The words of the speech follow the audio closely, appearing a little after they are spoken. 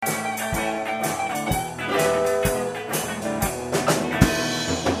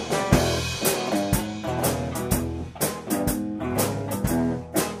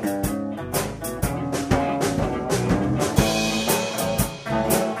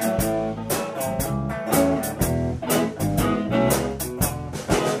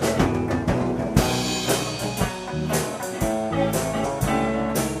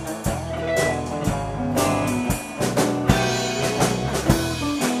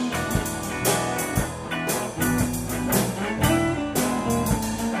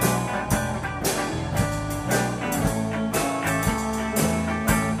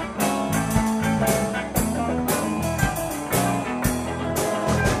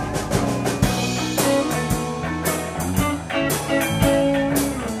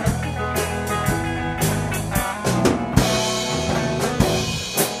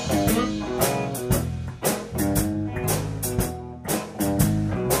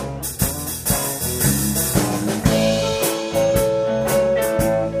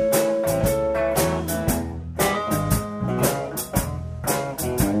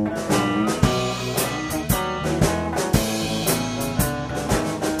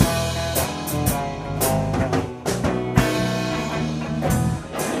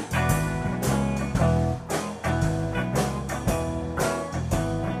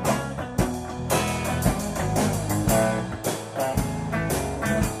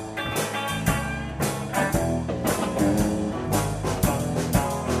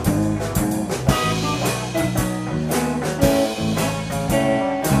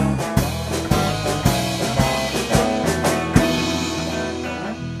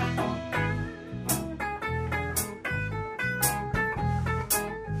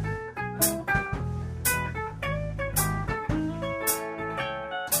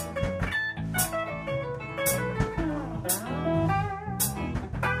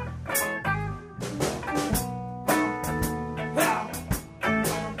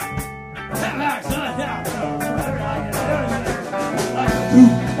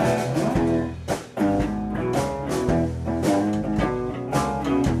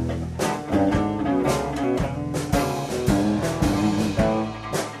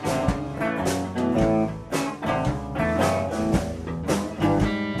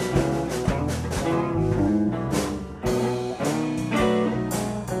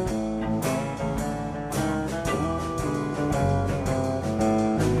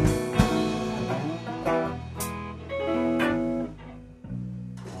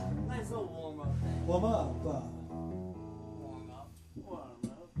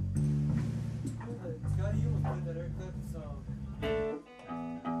that haircut song.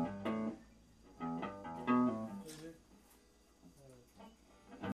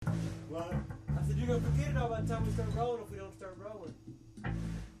 What? I said, you're going to forget it all by the time we start rolling if we don't start rolling.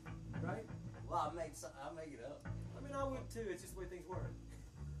 Right? Well, I'll make it up. I mean, I would too. It's just the way things work.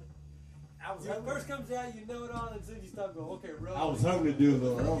 When it first comes out, you know it all, and as soon as you stop going, okay, roll. I was hoping to do a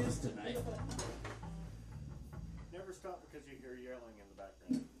little Elvis tonight. Never stop because you hear yelling in the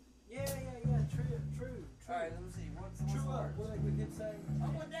background. Yeah. True. All right, let me see. What's the True up. words? What like we can say? I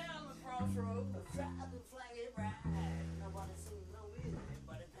went down the crossroads, I tried to flag it right. Nobody seemed to know it,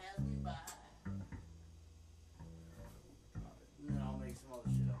 everybody passed me by. And then I'll make some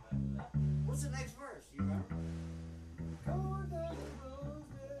other shit up after that. What's the next verse? You remember? Going down the road,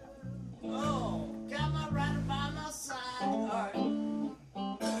 yeah. Oh, got my rider by my side. All right.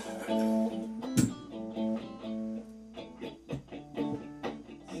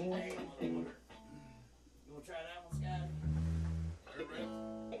 Hey, motherfucker. You want to try that one, Scotty?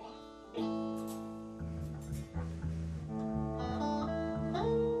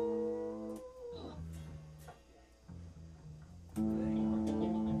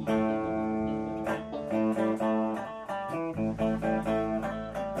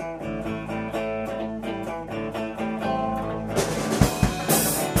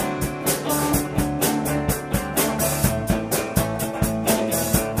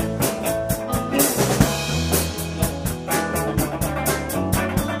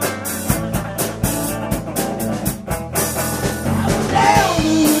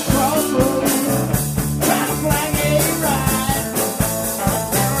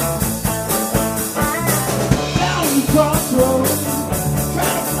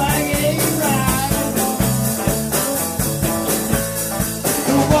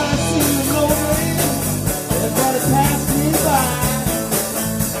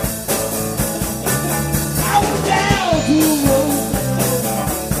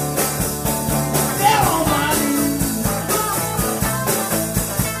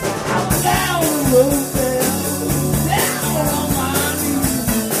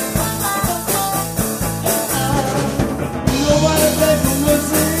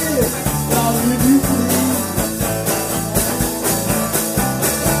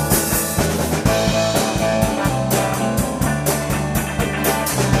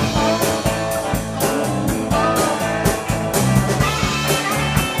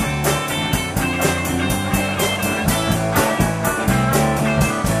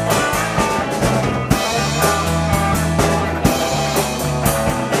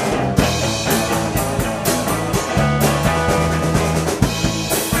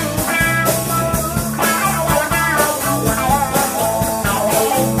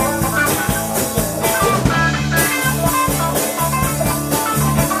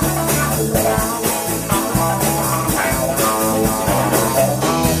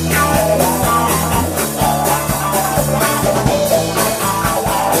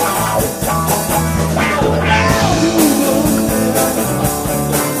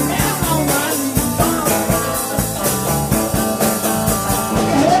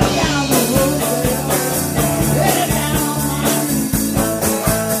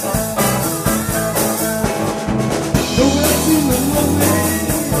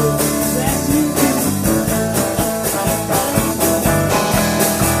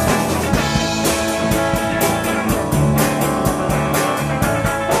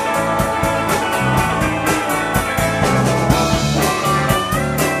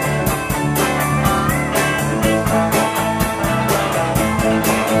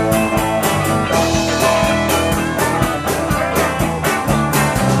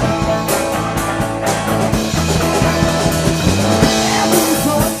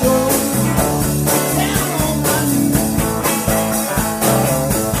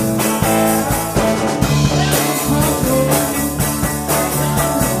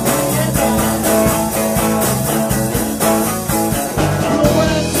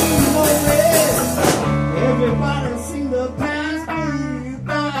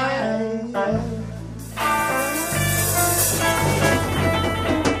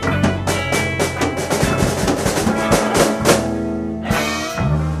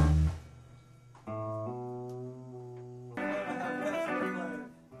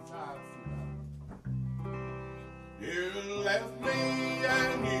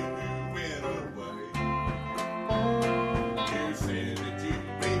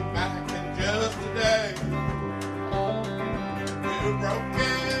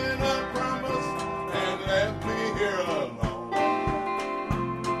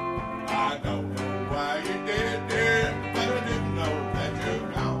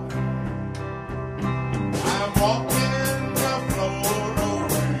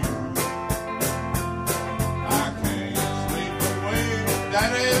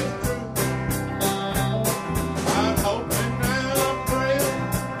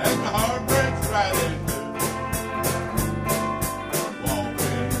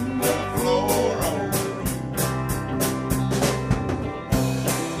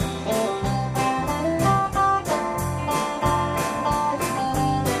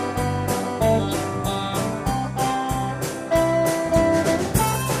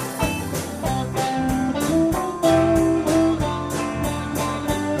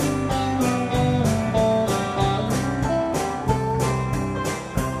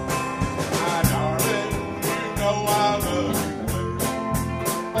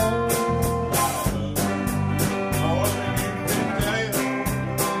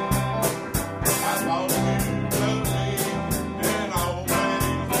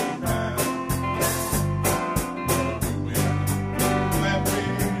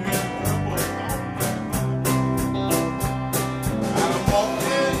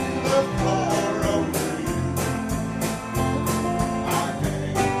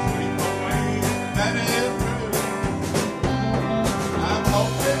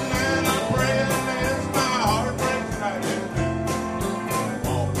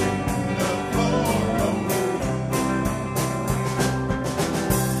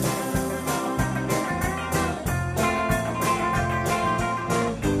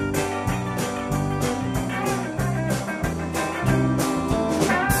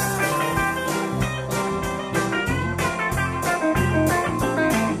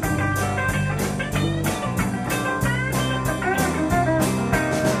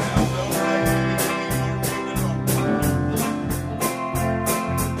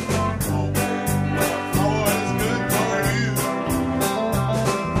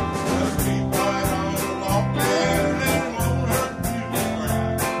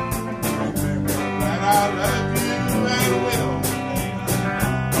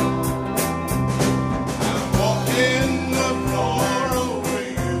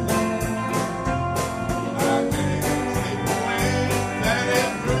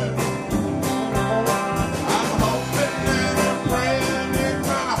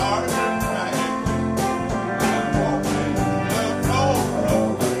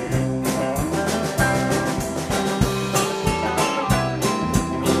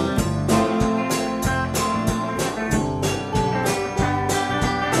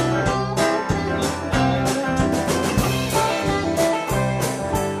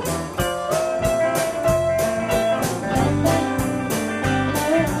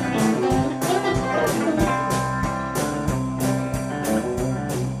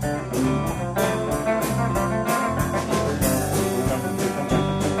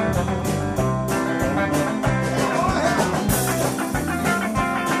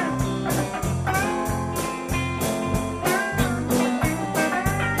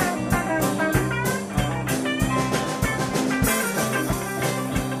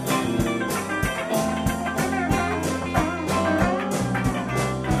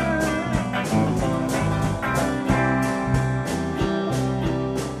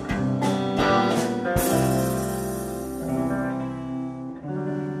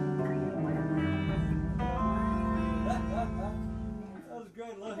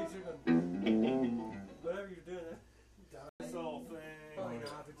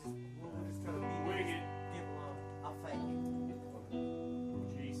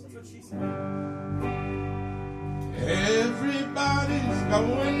 what she said. Everybody's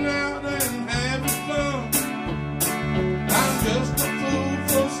going out and having fun. I'm just a fool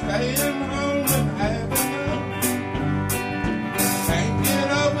for staying home and having none. Can't get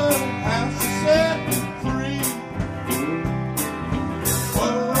over how she set me free.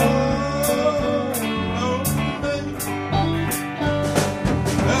 Whoa, Lonesome Me.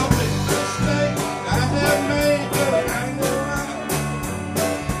 Well, big mistake I have made, but I know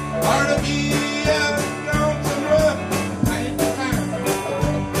I'm hard to be out on some rough pain time.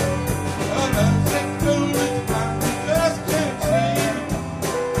 Well, that's it, foolish, I just can't see.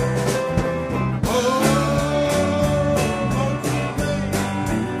 Oh, Lonesome Me.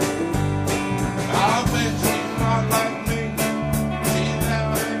 I'll bet she's not like me. She's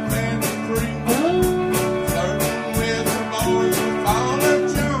out and been free. Flirting with the boys with all her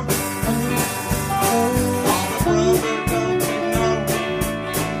junk. Mama, brother, don't you know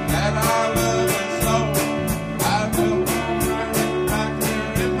that I love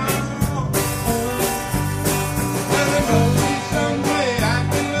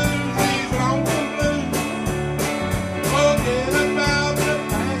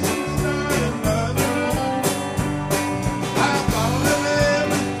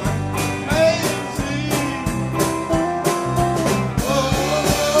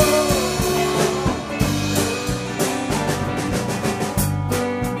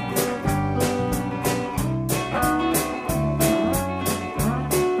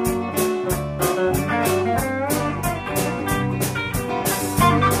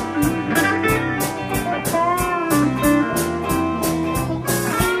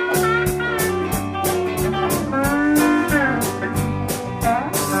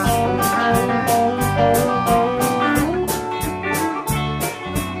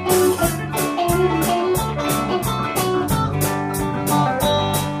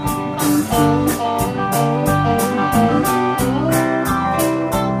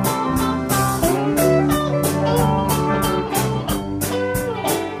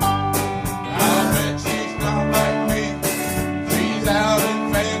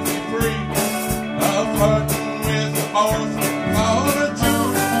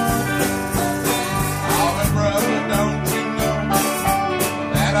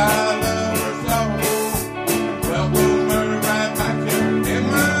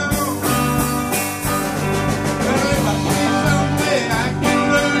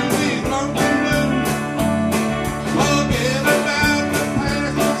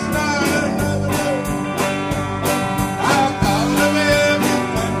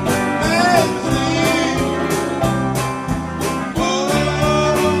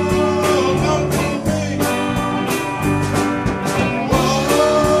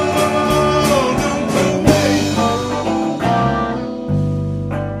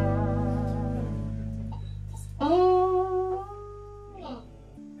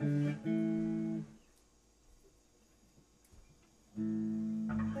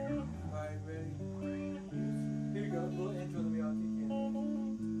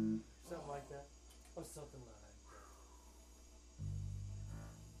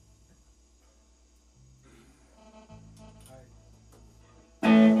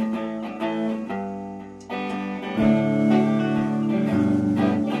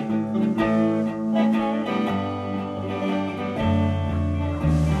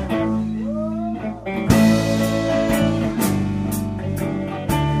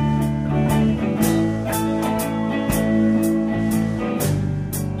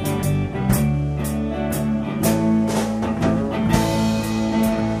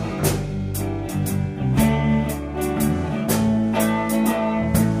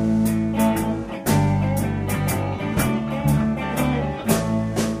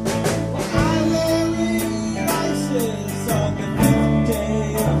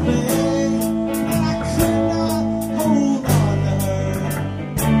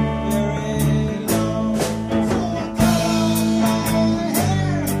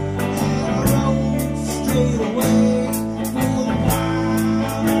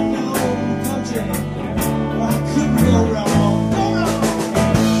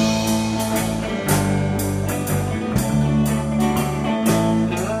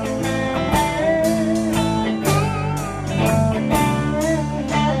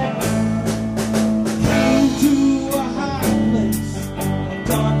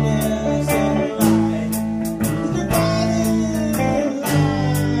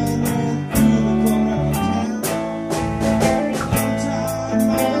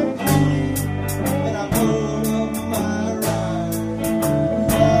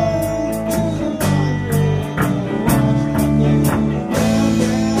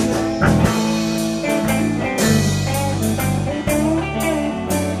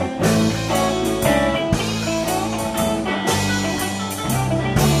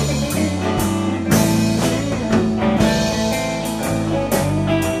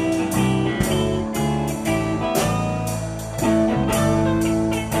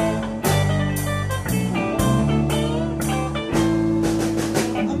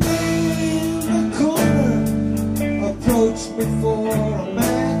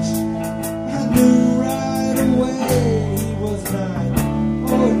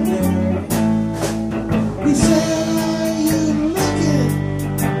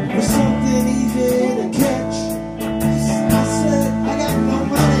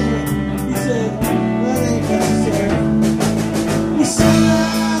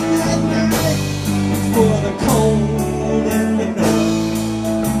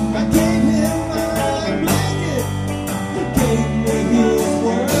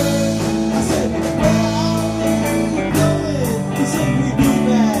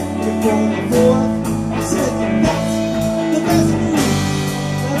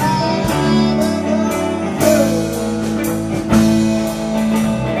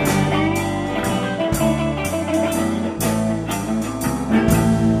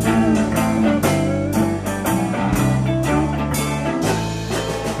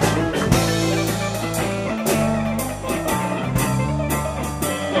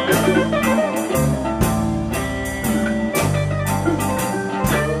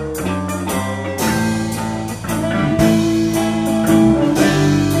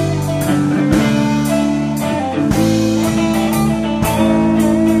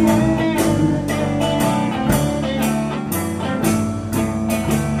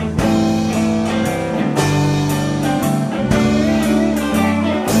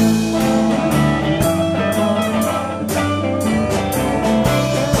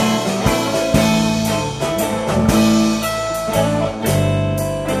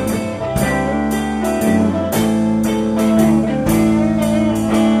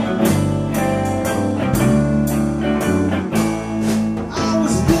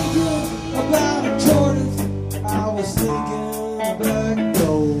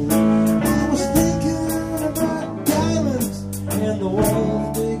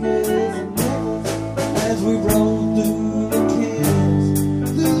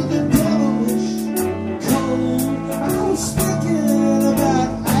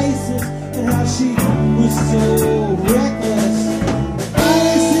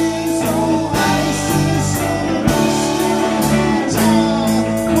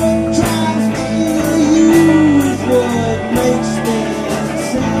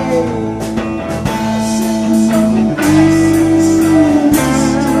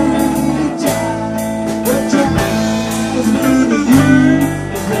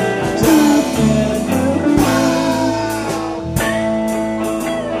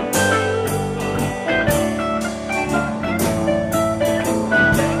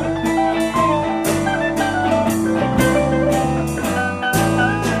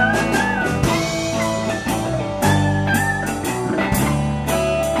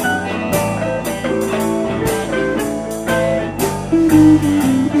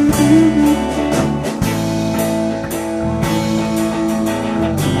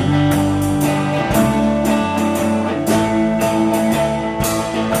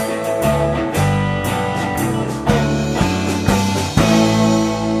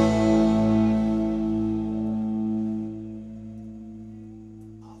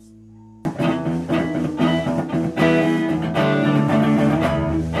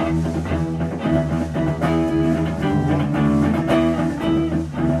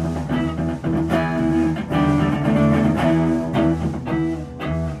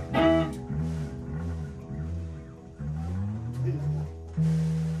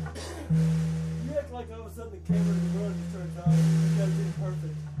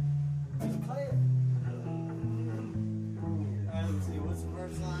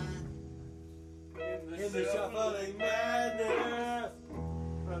In the shuffling madness.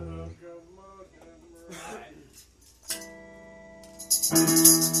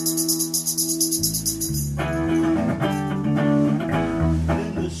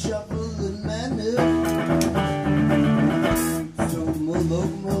 In the shuffling madness, so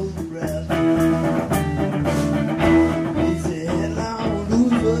locomotive breath. He's a headlong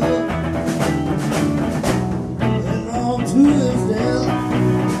loser, headlong to his death.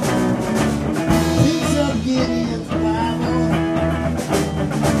 Picks up Gideon's Bible,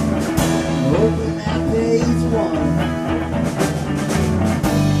 open that page one.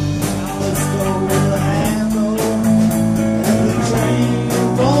 Let's go with a handle. Train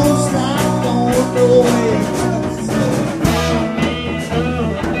won't stop, won't go away.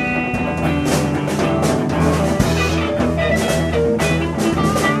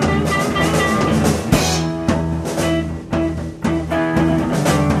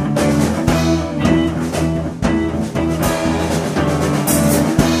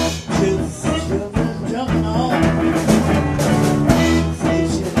 Children jumping off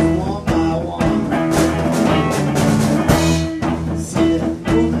stations one by one. See them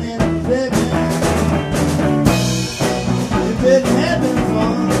moving and begging. They've been having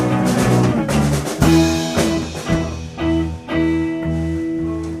fun.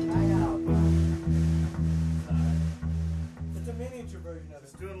 It's a miniature version of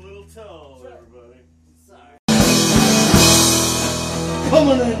Let's it. do a little tell, everybody. Sorry. Come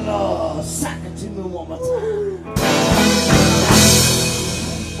on in, sack it to me one more time.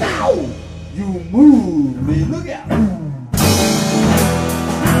 Ow! You move me, look out!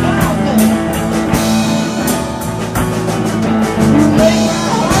 Wow, man. You make my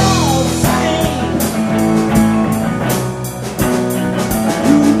heart sing.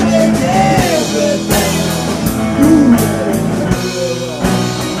 You make everything. You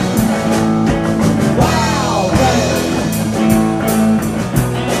wow, man.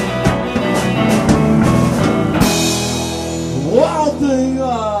 Wild thing, I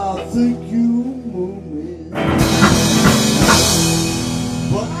think you move me,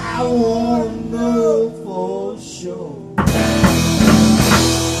 but I wanna know for sure.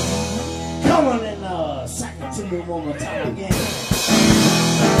 Come on and sack it to me one more time again.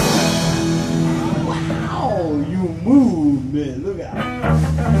 Wow, you move me, look out.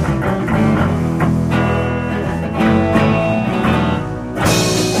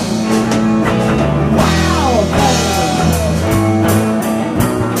 Wow, man.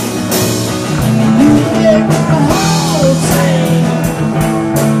 You make my heart sing.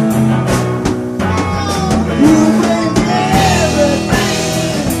 You make everything.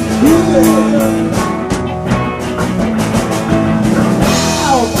 You make.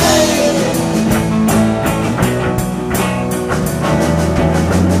 Wow, baby.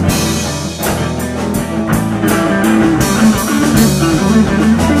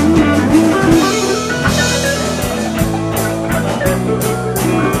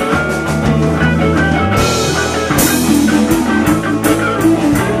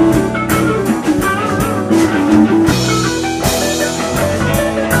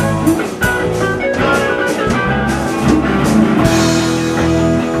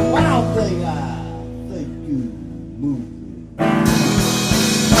 Wild thing, I think you move me,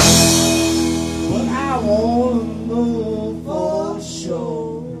 but I wanna know for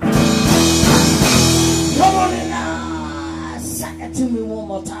sure. Come on in now, sack it to me one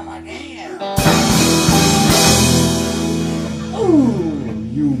more time again. Ooh,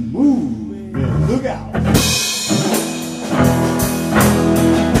 you move me, look out.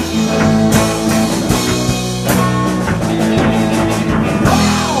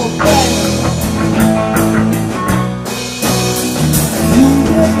 Wow, baby. You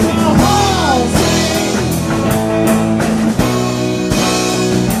make my heart sing.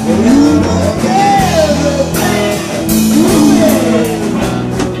 You make everything. You make.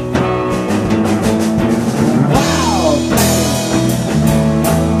 Wow, baby.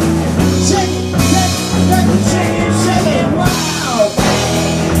 Shake it, shake it, shake it, shake it. Wow,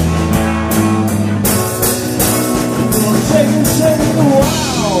 baby. Shake it, shake it.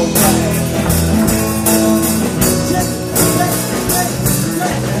 Wow, baby. Shake it, shake it, shake it,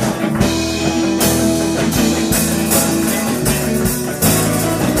 shake it.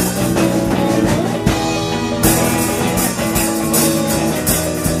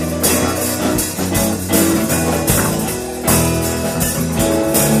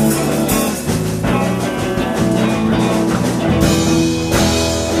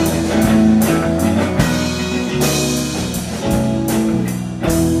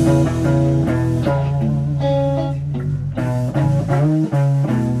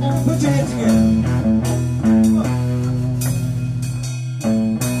 Put your hands together.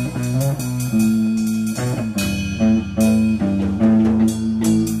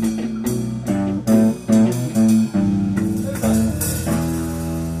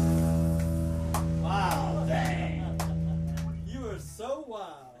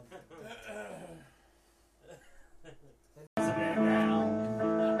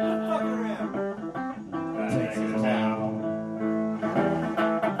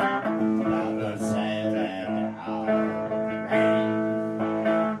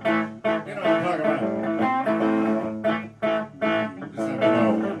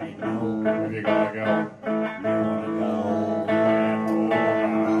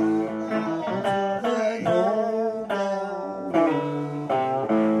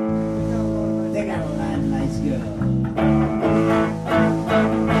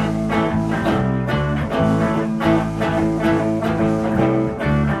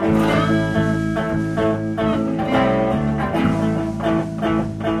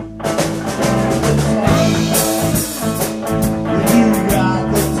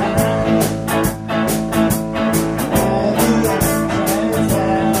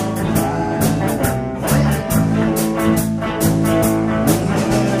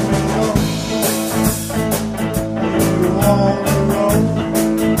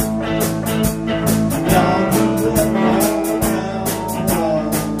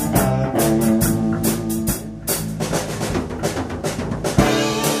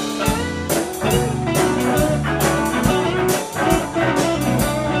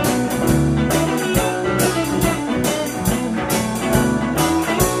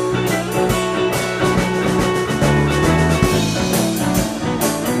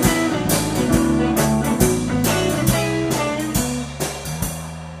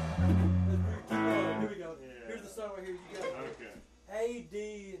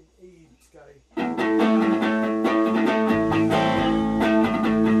 E and E, Scotty.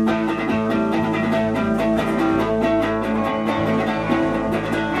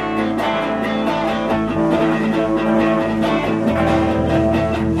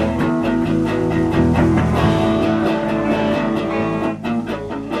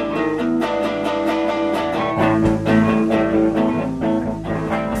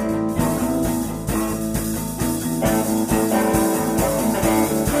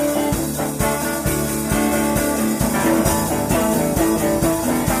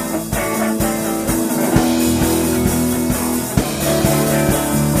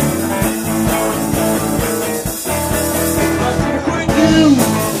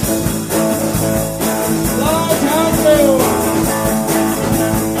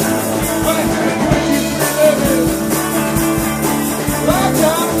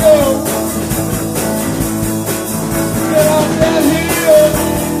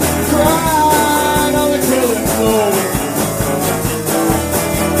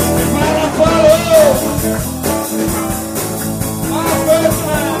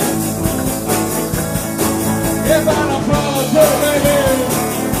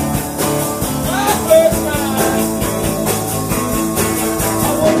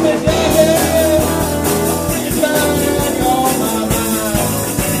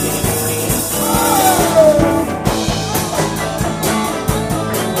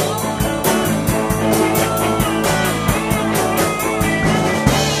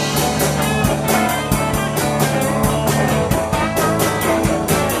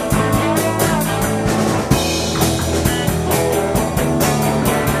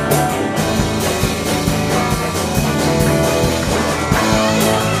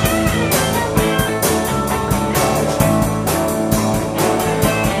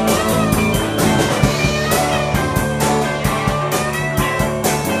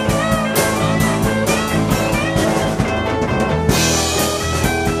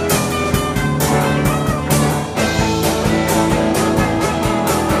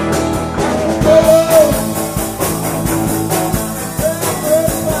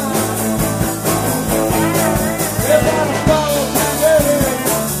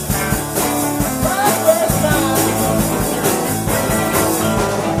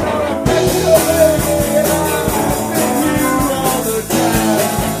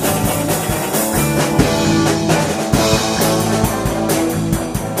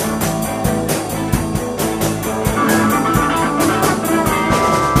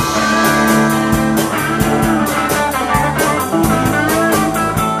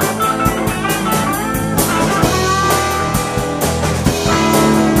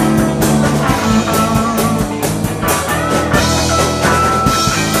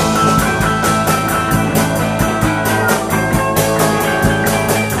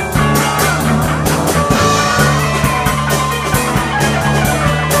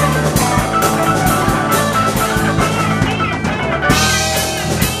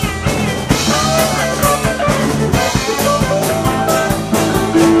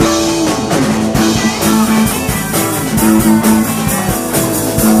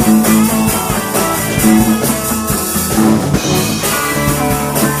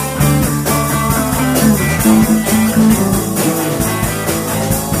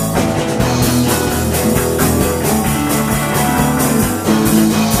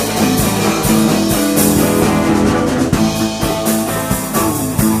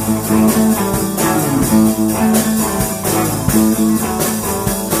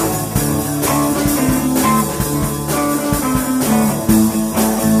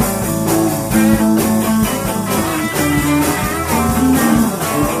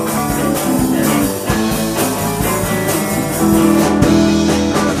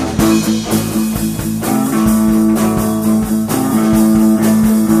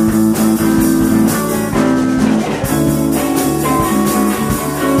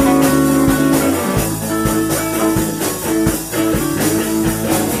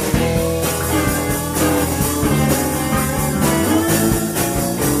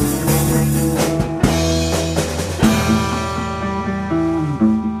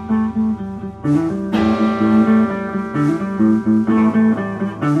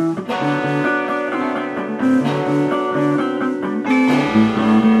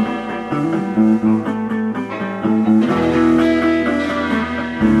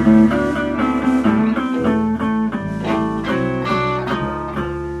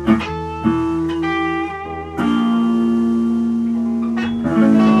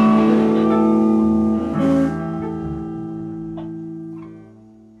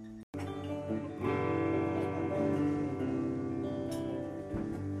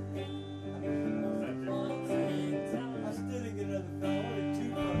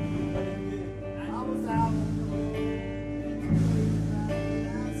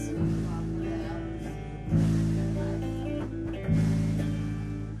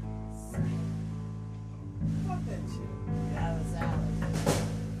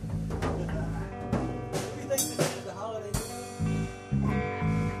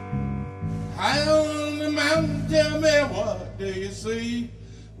 tell me, what do you see?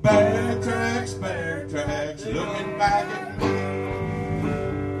 Backtracks, looking back at me.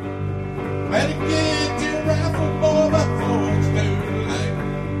 Better get your rifle, boy, before it's too late.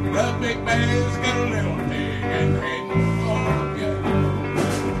 The big man's got a little